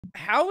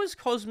how is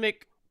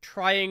Cosmic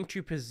trying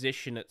to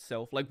position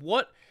itself? Like,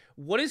 what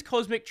is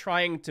Cosmic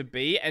trying to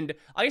be? And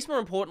I guess more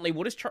importantly,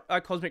 what is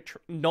Cosmic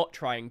not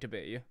trying to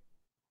be?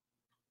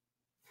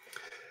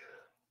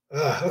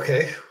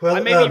 Okay. I Well,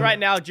 maybe right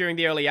now during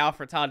the early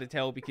alpha, it's hard to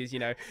tell because, you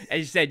know, as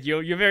you said,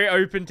 you're very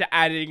open to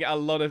adding a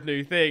lot of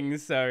new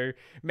things. So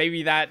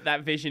maybe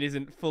that vision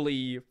isn't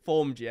fully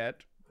formed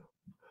yet.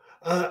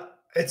 uh,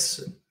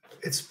 it's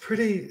it's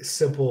pretty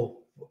simple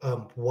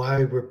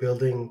why we're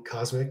building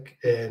Cosmic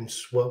Mm, and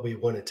what we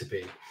want it to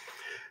be.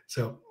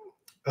 So,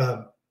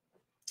 um,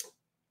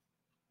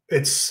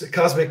 it's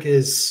Cosmic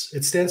is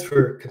it stands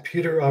for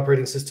Computer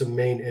Operating System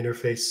Main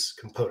Interface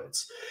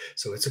Components.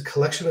 So it's a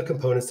collection of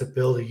components that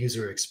build a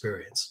user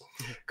experience.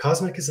 mhm,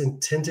 Cosmic is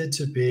intended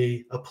to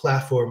be a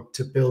platform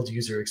to build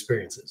user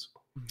experiences.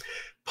 mhm,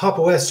 Pop!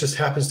 OS just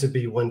happens to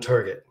be one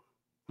target.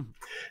 mhm,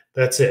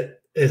 That's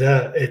it.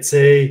 It's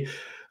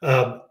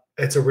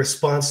a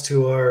response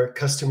to our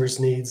customers'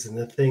 needs and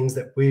the things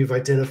that we've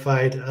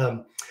identified.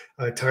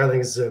 Tiling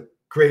is a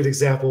great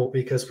example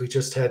because we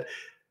just had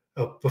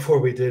before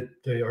we did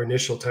our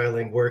initial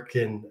tiling work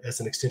in as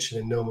an extension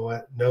in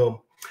GNOME,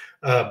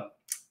 um,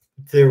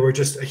 there were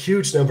just a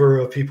huge number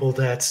of people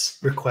that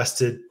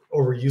requested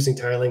or were using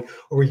tiling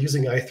or were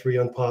using i3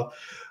 on POP.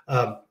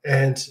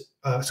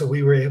 So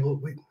we were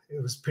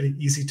it was pretty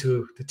easy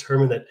to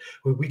determine that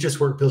we just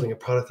weren't building a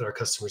product that our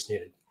customers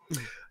needed.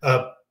 mhm,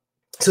 Uh,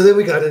 so then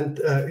we got in,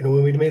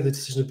 when we made the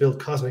decision to build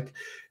Cosmic,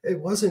 it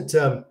wasn't,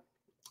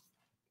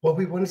 what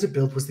we wanted to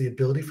build was the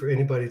ability for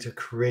anybody to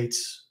create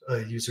a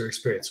user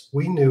experience.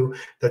 We knew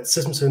that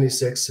System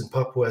 76 and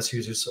Pop! OS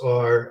users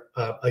are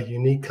a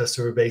unique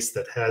customer base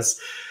that has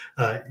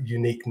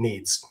unique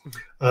needs.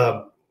 mhm,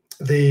 Um,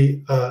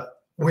 the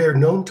Where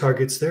GNOME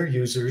targets their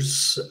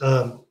users,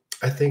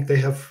 I think they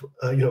have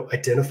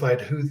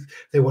identified who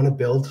they want to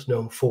build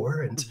GNOME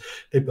for, and mhm,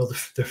 they build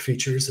the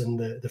features and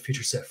the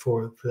feature set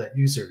for that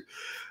user.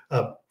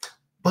 Um,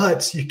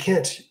 but you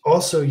can't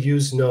also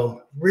use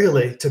GNOME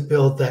really to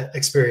build that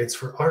experience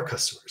for our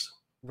customers.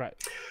 right.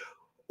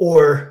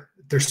 Or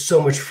there's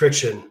so much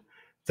friction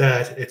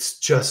that it's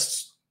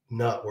just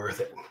not worth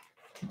it.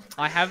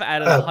 I have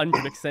added Uh,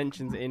 100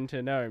 extensions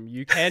into GNOME.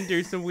 You can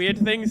do some weird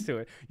things to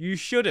it. You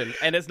shouldn't,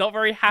 and it's not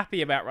very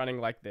happy about running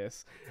like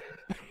this.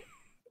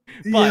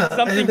 But yeah,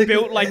 something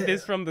built like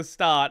this from the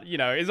start, you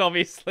know, is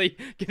obviously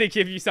going to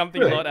give you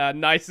something a right, lot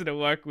nicer to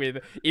work with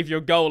if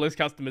your goal is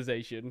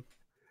customization.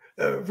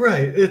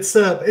 right. It's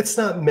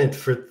not meant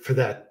for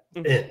that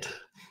Mhm, end.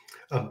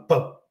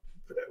 But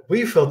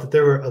we felt that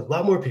there were a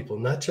lot more people,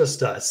 not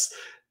just us,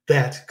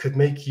 that could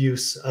make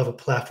use of a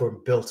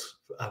platform built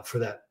for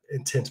that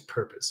intent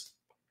purpose.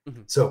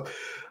 mhm, So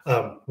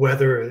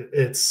whether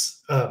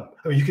it's,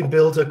 you can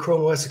build a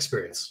Chrome OS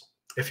experience.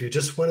 If you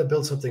just want to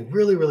build something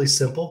really, really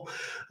simple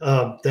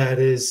that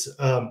is,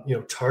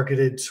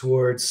 targeted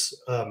towards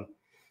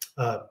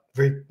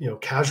very,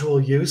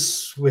 casual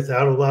use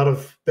without a lot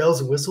of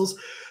bells and whistles,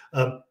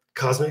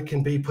 Cosmic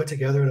can be put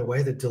together in a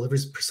way that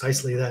delivers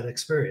precisely that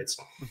experience.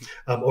 mhm,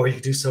 Or you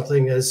could do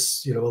something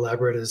as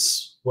elaborate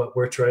as what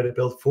we're trying to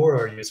build for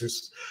our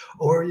users,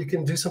 or you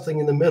can do something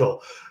in the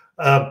middle.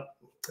 Um,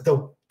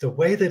 the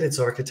way that it's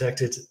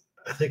architected,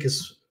 I think,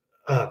 is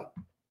uh,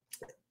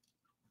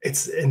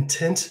 its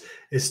intent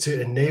is to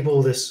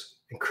enable this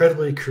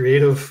incredibly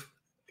creative,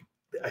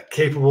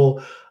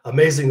 capable,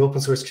 amazing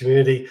open source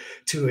community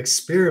to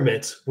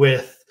experiment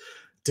with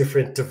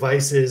different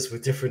devices,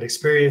 with different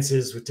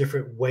experiences, with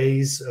different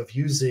ways of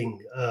using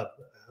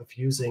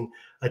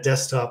a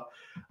desktop,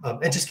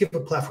 and just give a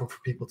platform for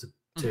people to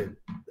mhm,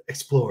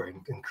 explore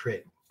and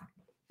create.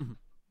 mhm.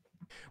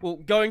 Well,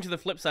 going to the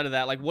flip side of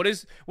that, like, what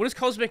is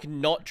Cosmic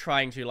not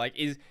trying to like?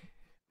 Is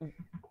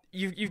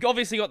you've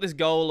obviously got this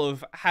goal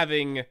of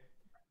having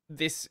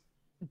this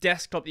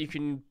desktop that you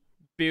can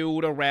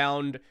build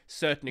around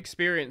certain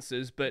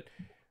experiences, but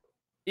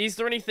is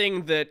there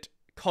anything that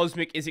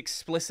Cosmic is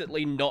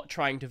explicitly not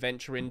trying to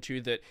venture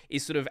into that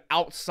is sort of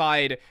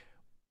outside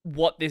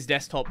what this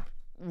desktop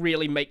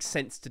really makes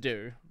sense to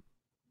do?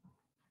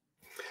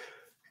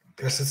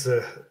 I guess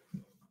I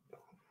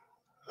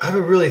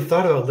haven't really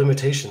thought about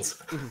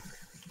limitations. Mhm,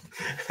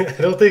 I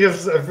don't think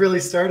I've really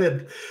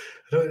started.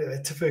 I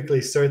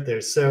typically start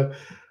there. So,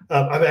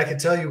 I can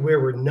tell you where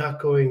we're not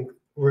going,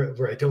 where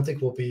I don't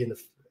think we'll be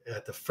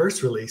at the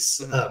first release.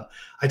 mhm,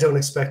 I don't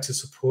expect to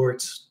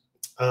support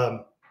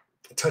um,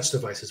 touch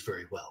devices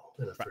very well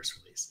in the right. first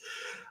release.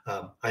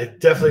 I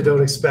definitely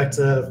don't expect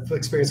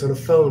experience on a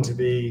phone to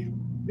be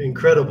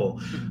incredible,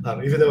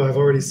 Mhm, even though I've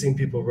already seen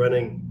people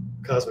running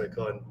Cosmic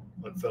on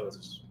phones.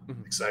 It's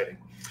mhm. exciting.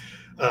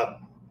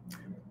 Um,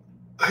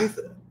 I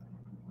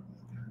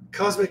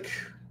Cosmic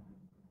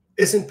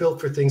isn't built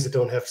for things that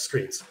don't have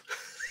screens.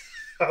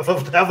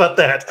 How about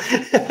that?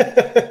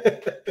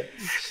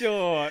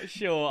 Sure,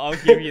 sure, I'll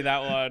give you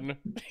that one.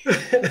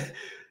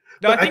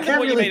 No, I But I think the can't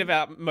point you made really.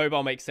 about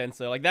mobile makes sense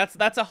though. Like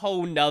that's a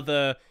whole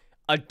nother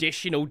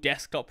additional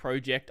desktop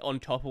project on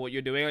top of what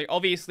you're doing. Like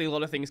obviously a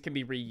lot of things can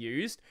be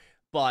reused,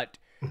 but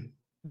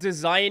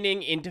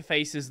designing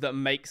interfaces that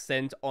make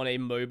sense on a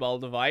mobile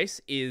device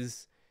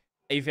is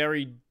a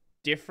very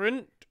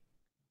different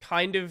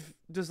kind of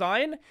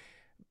design.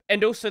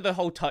 And also the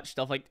whole touch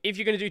stuff. Like, if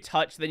you're going to do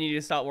touch, then you need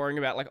to start worrying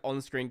about, like,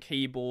 on-screen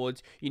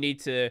keyboards. You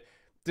need to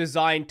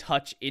design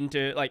touch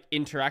into, like,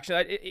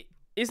 interaction.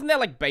 Isn't there,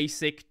 like,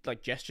 basic,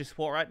 like, gesture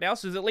support right now?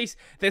 So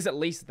there's at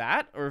least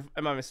that? Or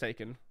am I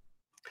mistaken?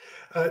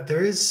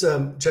 There is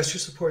gesture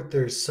support.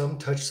 There's some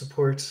touch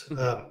support.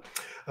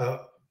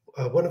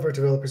 One of our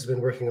developers has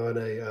been working on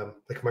a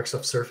like a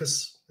Microsoft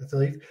Surface, I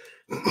believe,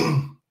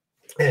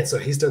 and so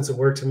he's done some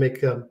work to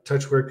make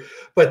touch work.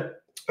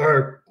 But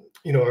our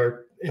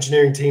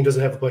engineering team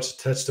doesn't have a bunch of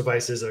touch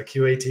devices. Our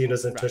QA team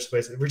doesn't have touch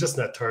devices. We're just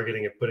not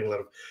targeting it, putting a lot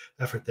of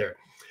effort there.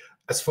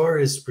 As far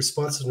as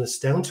responsiveness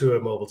down to a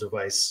mobile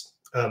device,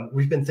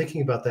 we've been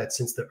thinking about that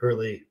since the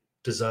early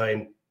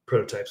design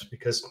prototypes,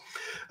 because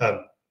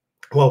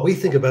while we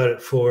think about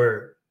it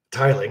for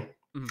tiling,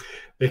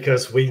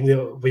 because we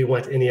know we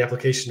want any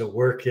application to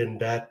work in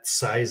that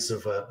size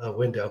of a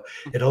window,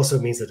 it also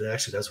means that it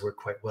actually does work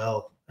quite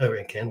well,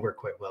 and can work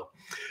quite well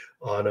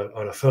on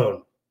a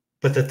phone.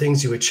 But the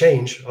things you would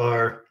change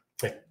are,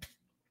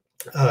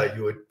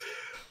 you would,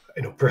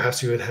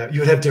 perhaps you would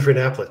have different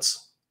applets.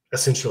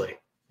 Essentially,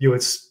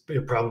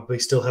 you'd probably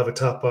still have a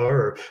top bar,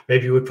 or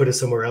maybe you would put it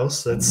somewhere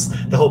else. That's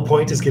the whole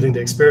point, is getting to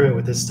experiment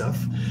with this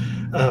stuff.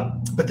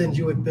 But then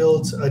you would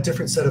build a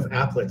different set of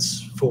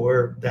applets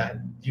for that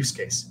use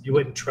case. You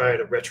wouldn't try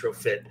to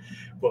retrofit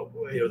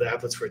the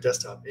applets for a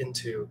desktop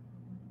into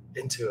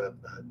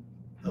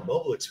a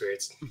mobile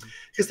experience,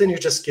 because then you're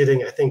just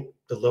getting, I think,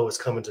 the lowest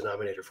common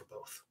denominator for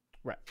both.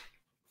 Right.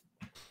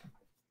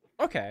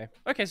 Okay.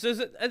 So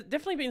there's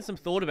definitely been some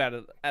thought about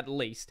it, at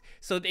least.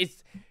 So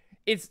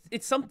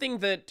it's something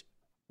that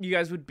you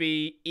guys would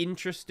be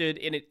interested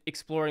in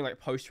exploring, like,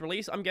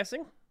 post-release, I'm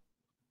guessing.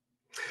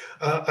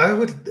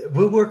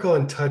 We'll work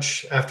on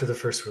touch after the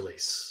first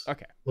release.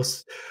 Okay.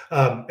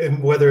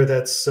 And whether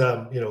that's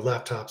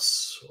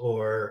laptops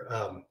or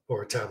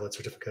tablets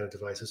or different kind of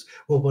devices,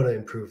 we'll want to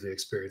improve the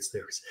experience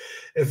there.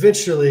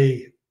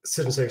 Eventually,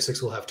 Citizen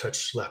 76 will have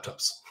touch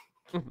laptops.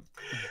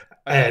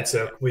 And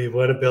so we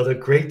want to build a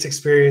great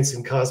experience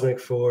in Cosmic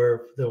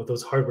for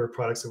those hardware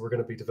products that we're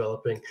going to be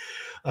developing.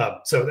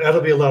 So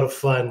that'll be a lot of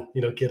fun,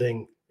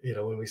 getting,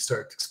 when we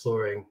start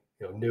exploring,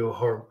 new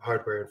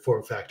hardware and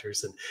form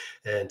factors,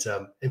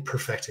 and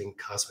perfecting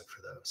Cosmic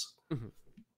for those.